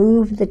and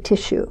move the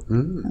tissue.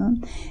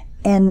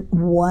 And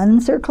 1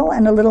 circle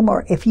and a little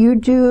more. If you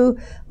do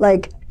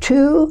like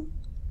 2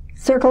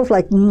 circles,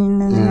 like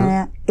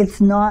it's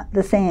not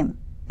the same,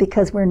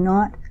 because we're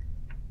not,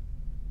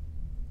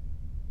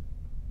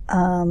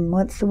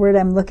 what's the word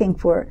I'm looking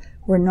for?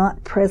 We're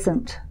not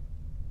present.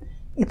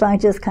 If I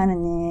just kind of,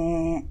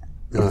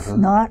 it's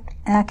not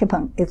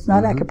acupuncture. It's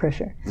not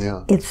acupressure.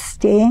 It's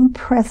staying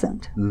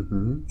present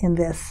in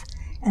this,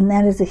 and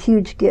that is a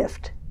huge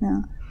gift.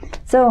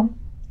 So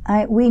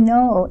we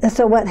know.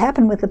 So what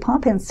happened with the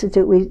Popp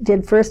Institute? We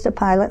did first a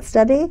pilot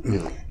study,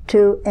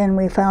 and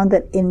we found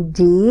that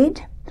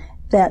indeed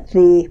that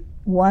the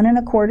 1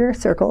 1/4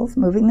 circles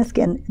moving the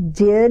skin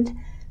did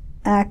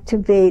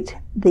activate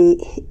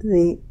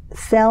the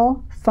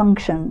cell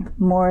function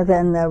more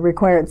than the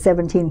required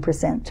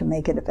 17% to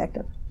make it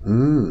effective.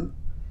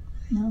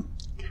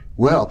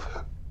 Well,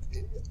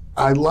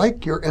 I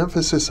like your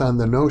emphasis on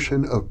the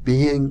notion of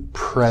being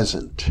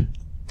present.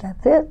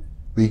 That's it.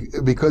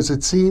 Because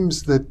it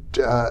seems that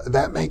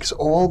that makes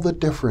all the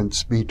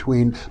difference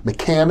between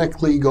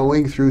mechanically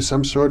going through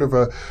some sort of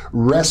a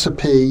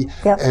recipe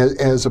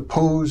as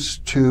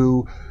opposed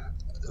to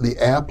the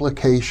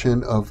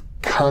application of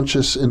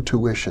conscious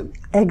intuition.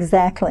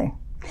 Exactly.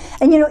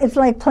 And it's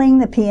like playing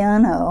the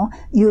piano.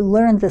 You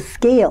learn the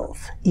scales.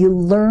 You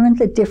learn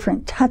the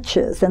different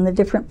touches and the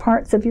different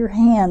parts of your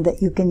hand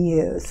that you can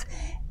use.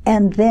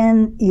 And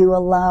then you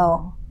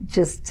allow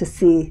just to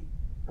see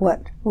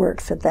what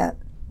works at that,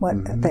 what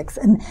affects.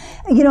 And,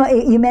 you know,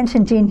 you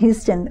mentioned Gene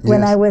Houston.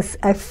 When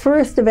I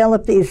first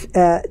developed these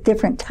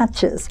different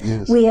touches,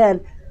 we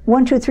had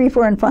 1, 2, 3,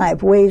 4, and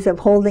 5 ways of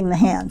holding the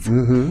hands.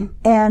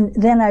 And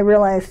then I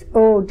realized,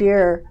 oh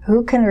dear,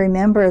 who can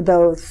remember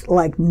those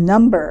like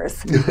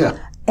numbers?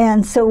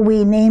 And so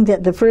we named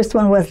it, the first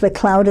one was the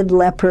clouded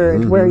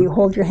leopard, where you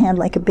hold your hand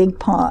like a big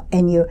paw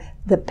and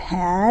the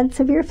pads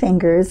of your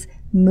fingers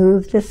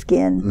move the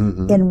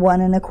skin in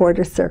 1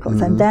 1/4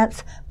 circles, and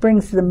that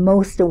brings the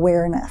most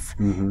awareness.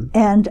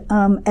 And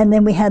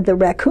then we had the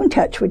raccoon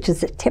touch, which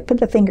is the tip of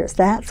the fingers.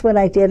 That's what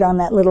I did on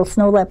that little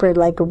snow leopard,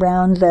 like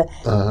around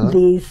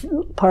these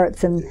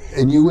parts.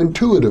 And you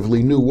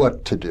intuitively knew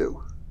what to do.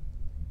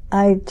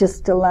 I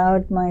just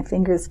allowed my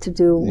fingers to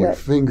do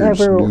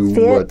whatever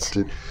fit.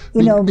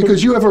 You know,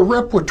 because you have a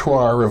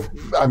repertoire of,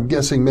 I'm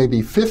guessing,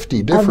 maybe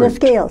 50 different... Of the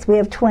scales. We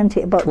have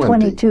 20, about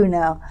 22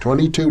 now.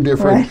 22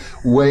 different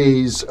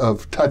ways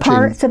of touching.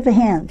 Parts of the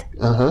hand.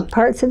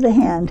 Parts of the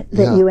hand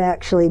that you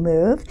actually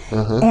move.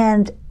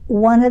 And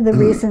one of the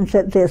reasons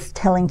that this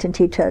Tellington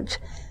TTouch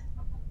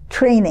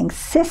training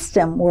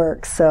system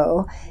works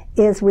so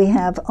is we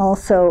have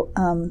also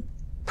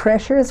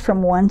pressures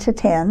from 1 to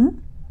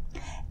 10.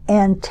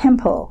 And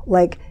tempo,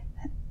 like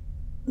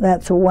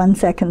that's a 1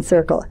 second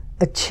circle,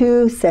 a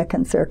 2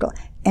 second circle,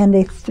 and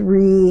a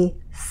 3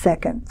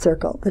 second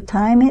circle. The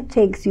time it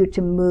takes you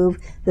to move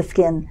the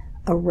skin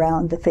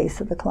around the face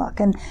of the clock.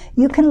 And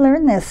you can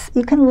learn this,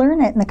 you can learn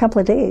it in a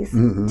couple of days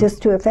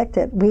just to affect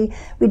it. We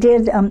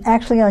did,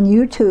 actually on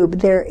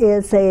YouTube, there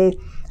is a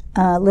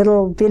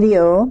little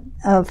video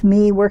of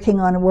me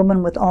working on a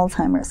woman with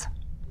Alzheimer's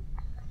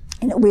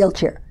in a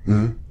wheelchair,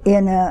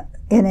 in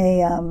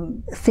a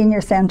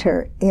senior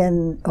center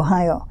in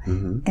Ohio.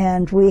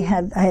 And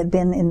I had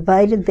been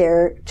invited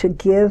there to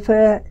give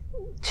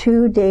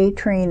 2-day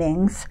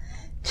trainings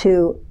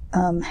to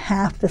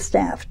half the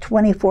staff,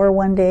 24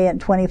 one day and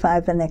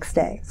 25 the next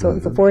day. So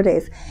it was 4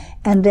 days.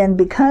 And then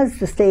because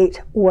the state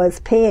was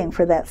paying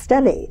for that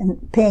study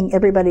and paying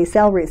everybody's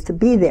salaries to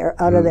be there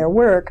out of their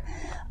work,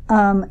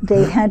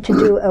 they had to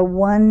do a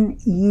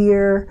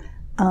 1-year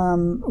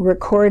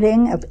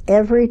recording of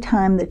every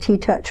time the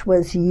TTouch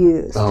was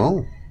used.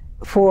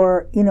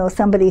 For, you know,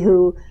 somebody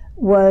who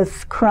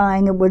was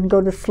crying and wouldn't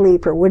go to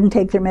sleep, or wouldn't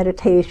take their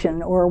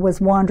meditation, or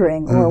was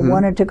wandering, or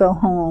wanted to go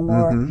home,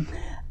 or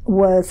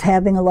was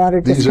having a lot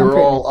of discomfort. These are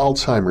all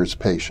Alzheimer's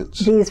patients.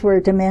 These were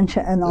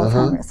dementia and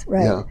Alzheimer's,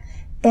 right?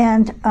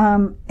 And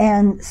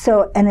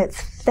so it's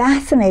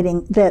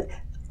fascinating that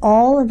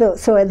all of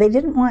those. So they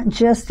didn't want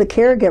just the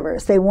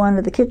caregivers; they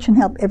wanted the kitchen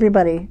help,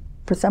 everybody,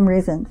 for some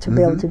reason, to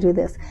be able to do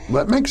this.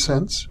 Well, that makes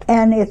sense.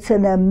 And it's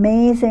an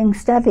amazing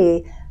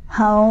study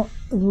how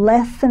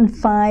less than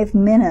 5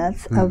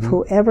 minutes of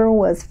whoever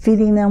was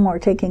feeding them or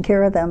taking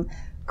care of them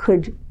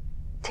could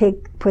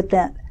put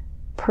that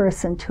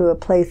person to a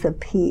place of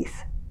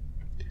peace.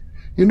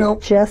 You know,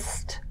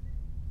 just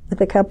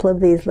with a couple of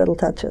these little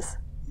touches.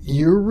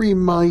 You're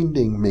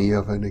reminding me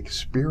of an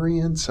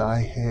experience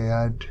I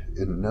had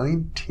in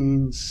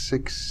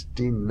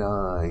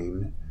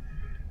 1969.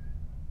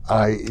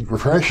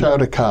 Fresh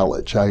out of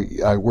college,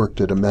 I worked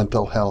at a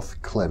mental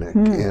health clinic,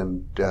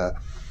 and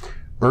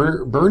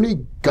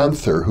Bernie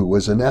Gunther, who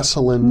was an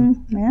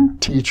Esalen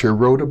teacher,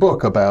 wrote a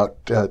book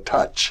about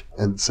touch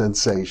and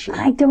sensation.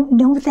 I don't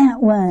know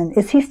that one.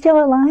 Is he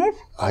still alive?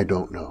 I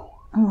don't know.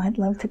 Oh, I'd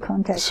love to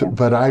contact him.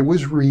 But I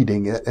was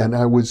reading it, and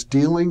I was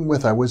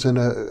in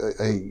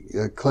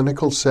a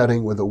clinical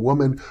setting with a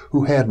woman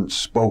who hadn't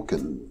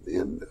spoken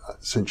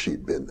since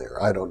she'd been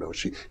there. I don't know.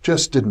 She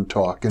just didn't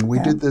talk. And we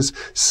did this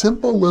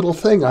simple little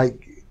thing. I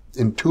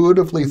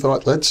intuitively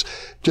thought, let's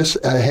just,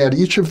 I had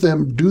each of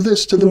them do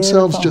this to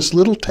themselves, just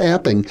little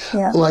tapping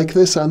like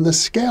this on the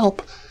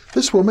scalp.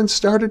 This woman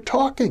started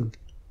talking.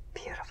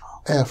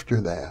 Beautiful. After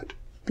that.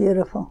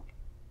 Beautiful.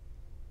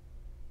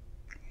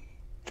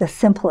 The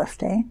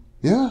simplest, eh?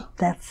 Yeah.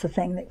 That's the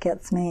thing that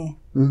gets me.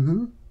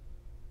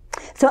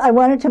 So I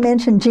wanted to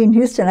mention Gene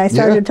Houston. I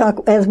started to talk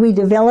as we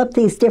develop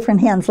these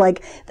different hands.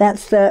 Like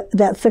that's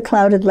the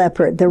clouded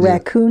leopard. The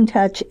raccoon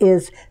touch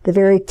is the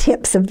very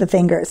tips of the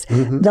fingers.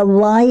 The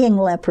lying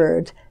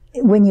leopard.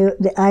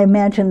 I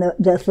imagine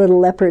this little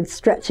leopard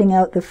stretching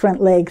out the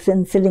front legs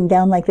and sitting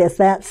down like this.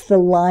 That's the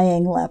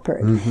lying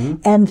leopard.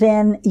 And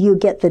then you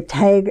get the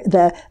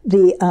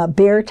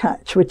bear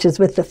touch, which is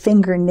with the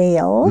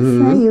fingernails.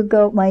 You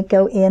might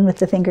go in with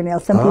the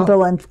fingernails. Some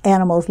people and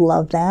animals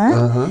love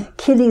that.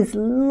 Kitties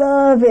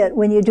love it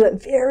when you do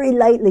it very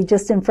lightly,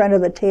 just in front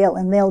of the tail,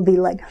 and they'll be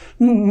like,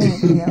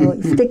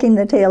 sticking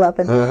the tail up.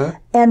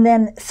 And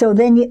then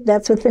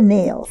that's with the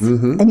nails.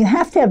 And you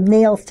have to have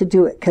nails to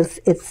do it because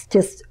it's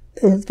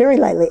very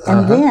lightly.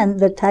 And then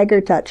the tiger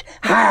touch,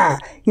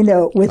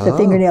 with the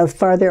fingernails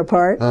farther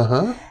apart.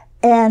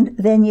 And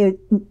then you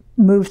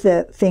move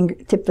the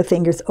tip the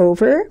fingers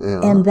over,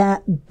 and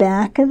that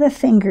back of the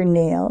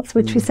fingernails,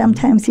 which we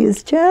sometimes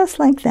use just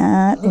like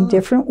that in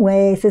different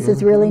ways. This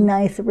is really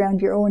nice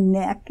around your own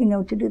neck, you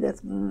know, to do this.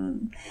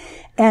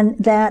 And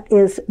that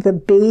is the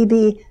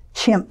baby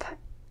chimp,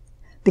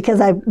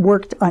 because I've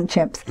worked on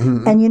chimps.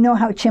 And you know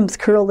how chimps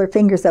curl their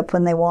fingers up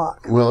when they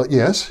walk. Well,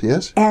 yes,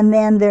 yes. And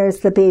then there's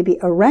the baby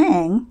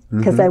orang,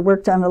 because I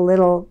worked on a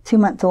little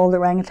 2-month-old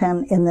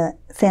orangutan in the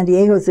San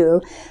Diego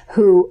Zoo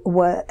who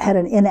had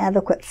an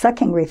inadequate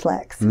sucking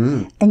reflex.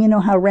 And you know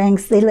how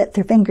orangs, they let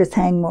their fingers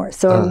hang more.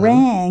 So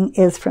orang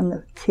is from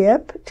the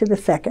tip to the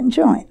second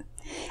joint.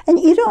 And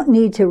you don't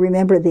need to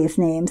remember these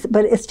names,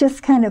 but it's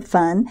just kind of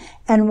fun.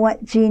 And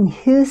what Jean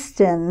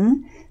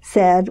Houston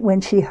said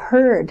when she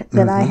heard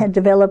that I had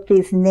developed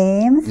these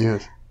names,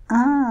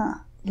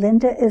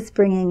 Linda is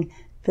bringing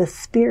the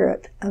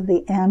spirit of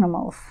the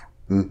animals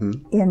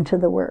into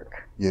the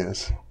work.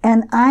 Yes.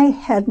 And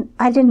I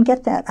didn't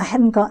get that. I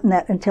hadn't gotten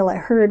that until I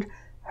heard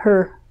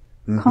her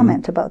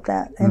comment about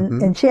that.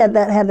 And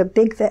that had a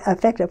big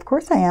effect. Of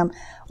course I am.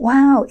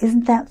 Wow,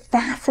 isn't that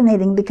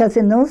fascinating? Because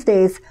in those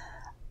days,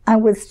 I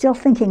was still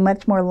thinking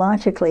much more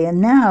logically. And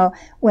now,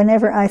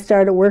 whenever I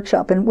start a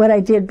workshop, and what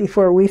I did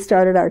before we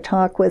started our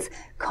talk was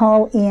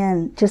call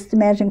in, just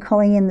imagine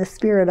calling in the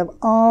spirit of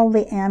all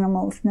the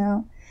animals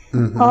now.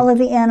 All of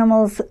the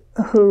animals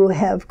who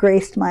have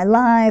graced my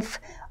life,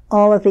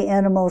 all of the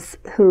animals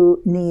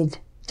who need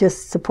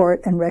just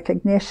support and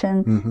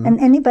recognition. And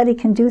anybody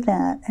can do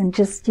that and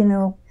just, you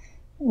know,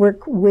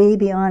 work way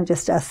beyond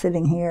just us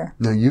sitting here.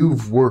 Now,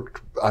 you've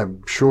worked,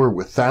 I'm sure,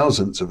 with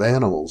thousands of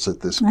animals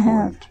at this point. I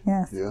have,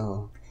 yes.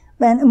 Yeah.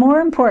 And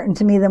more important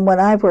to me than what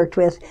I've worked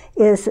with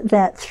is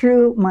that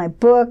through my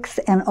books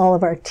and all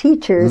of our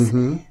teachers,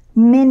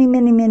 many,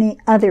 many, many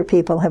other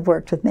people have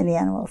worked with many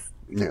animals.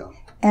 Yeah.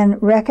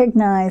 And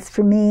recognize,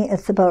 for me,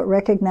 it's about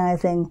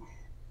recognizing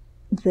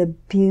the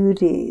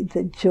beauty,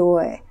 the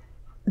joy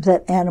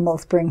that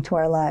animals bring to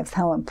our lives,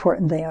 how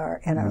important they are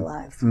in our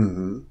lives.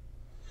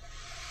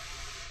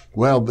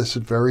 Well, this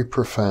is very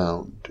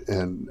profound,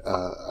 and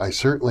I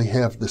certainly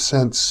have the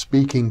sense,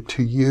 speaking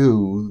to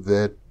you,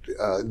 that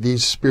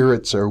these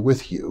spirits are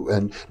with you,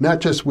 and not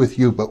just with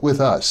you, but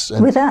with us.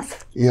 And, with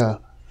us. Yeah.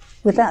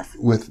 With us.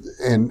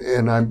 And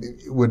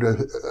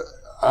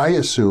I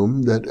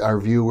assume that our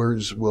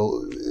viewers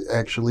will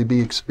actually be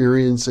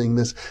experiencing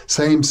this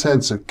same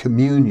sense of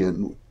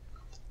communion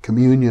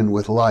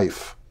with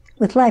life.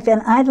 With life.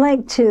 And I'd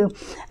like to,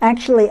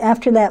 actually,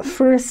 after that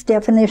first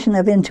definition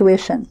of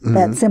intuition,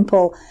 that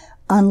simple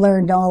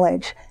unlearned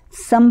knowledge,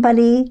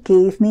 somebody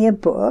gave me a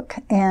book,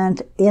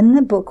 and in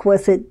the book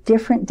was a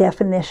different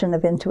definition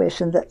of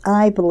intuition that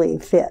I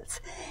believe fits.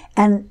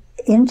 And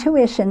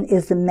intuition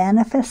is the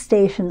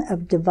manifestation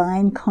of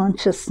divine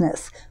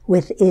consciousness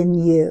within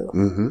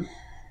you.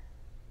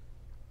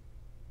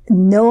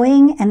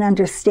 Knowing and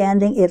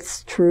understanding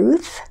its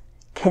truth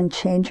can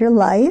change your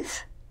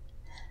life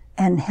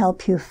and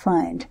help you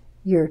find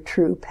your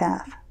true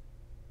path.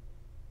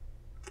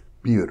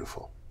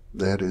 Beautiful.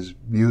 That is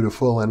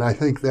beautiful. And I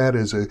think that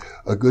is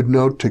a good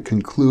note to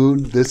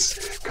conclude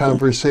this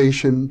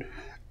conversation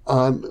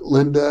on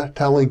Linda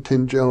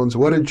Tellington-Jones.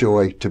 What a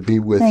joy to be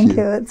with you. Thank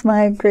you. It's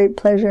my great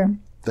pleasure.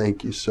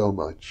 Thank you so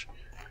much.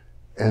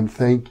 And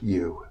thank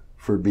you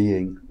for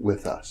being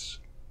with us.